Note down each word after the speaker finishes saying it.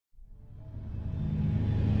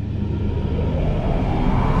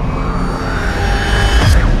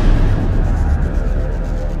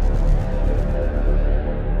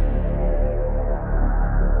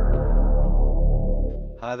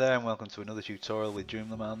there and welcome to another tutorial with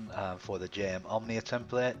Joomla for the JM Omnia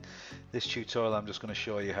template. This tutorial I'm just going to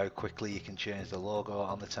show you how quickly you can change the logo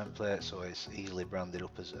on the template so it's easily branded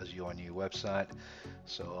up as your new website.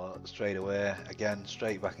 So straight away, again,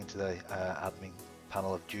 straight back into the admin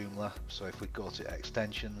panel of Joomla. So if we go to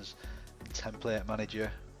extensions, template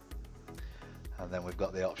manager, and then we've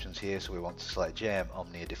got the options here, so we want to select JM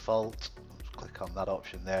Omnia default. Click on that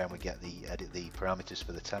option there and we get the edit the parameters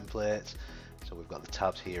for the template. So we've got the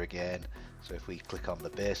tabs here again. So if we click on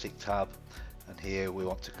the basic tab, and here we've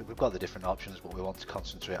got the different options, but we want to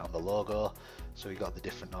concentrate on the logo. So we've got the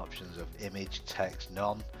different options of image, text,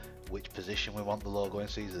 none, which position we want the logo in.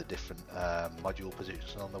 So these are the different module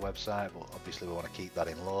positions on the website, but obviously we want to keep that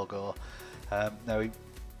in logo. Now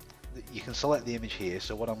you can select the image here,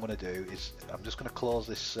 so what I'm going to do is I'm just going to close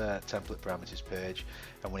this template parameters page,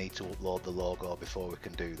 and we need to upload the logo before we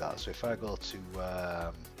can do that. So if I go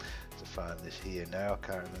to find this here now, I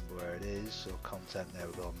can't remember where it is, so content, there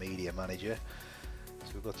we go, media manager.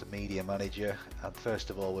 So we go to media manager, and first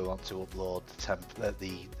of all we want to upload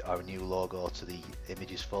our new logo to the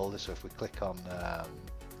images folder. So if we click on,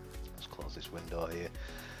 let's close this window here.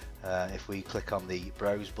 If we click on the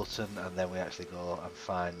browse button, and then we actually go and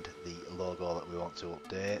find the logo that we want to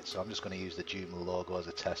update. So I'm just going to use the Joomla logo as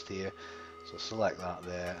a test here. So select that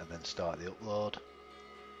there and then start the upload.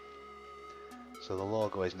 So the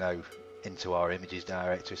logo is now into our images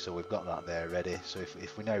directory, so we've got that there ready. So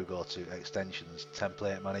if we now go to extensions,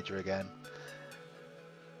 template manager again,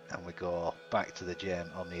 and we go back to the JM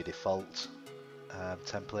Omnia default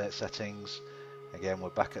template settings. Again, we're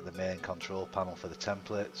back at the main control panel for the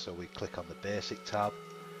template, so we click on the basic tab,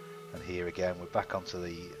 and here again we're back onto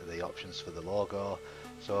the options for the logo.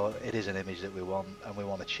 So it is an image that we want, and we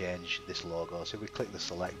want to change this logo. So we click the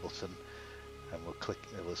select button, and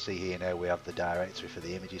we'll see here now we have the directory for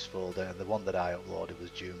the images folder, and the one that I uploaded was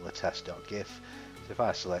Joomla test.gif. So if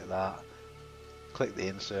I select that, click the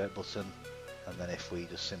insert button, and then if we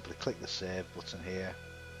just simply click the save button here,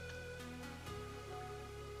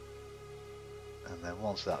 and then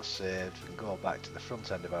once that's saved we can go back to the front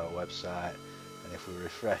end of our website, and if we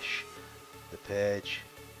refresh the page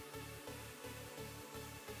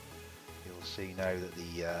you'll see now that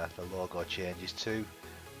the logo changes to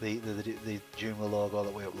the Joomla logo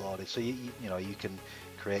that we uploaded. So you know you can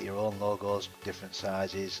create your own logos, different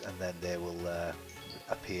sizes, and then they will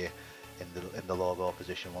appear in the logo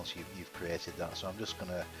position once you've created that. So I'm just going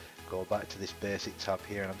to go back to this basic tab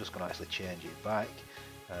here, and I'm just going to actually change it back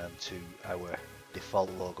to our default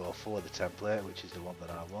logo for the template, which is the one that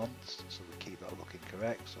I want, so we keep that looking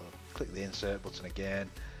correct. So click the insert button again,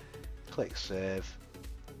 click save,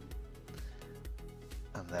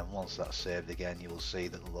 and then once that's saved again you will see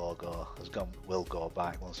that the logo will go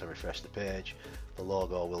back. Once I refresh the page, the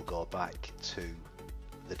logo will go back to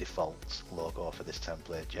the default logo for this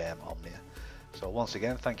template, JM Omnia. So once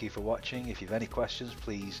again, thank you for watching. If you have any questions,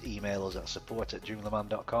 please email us at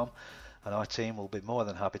support@joomlaman.com, and our team will be more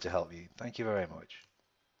than happy to help you. Thank you very much.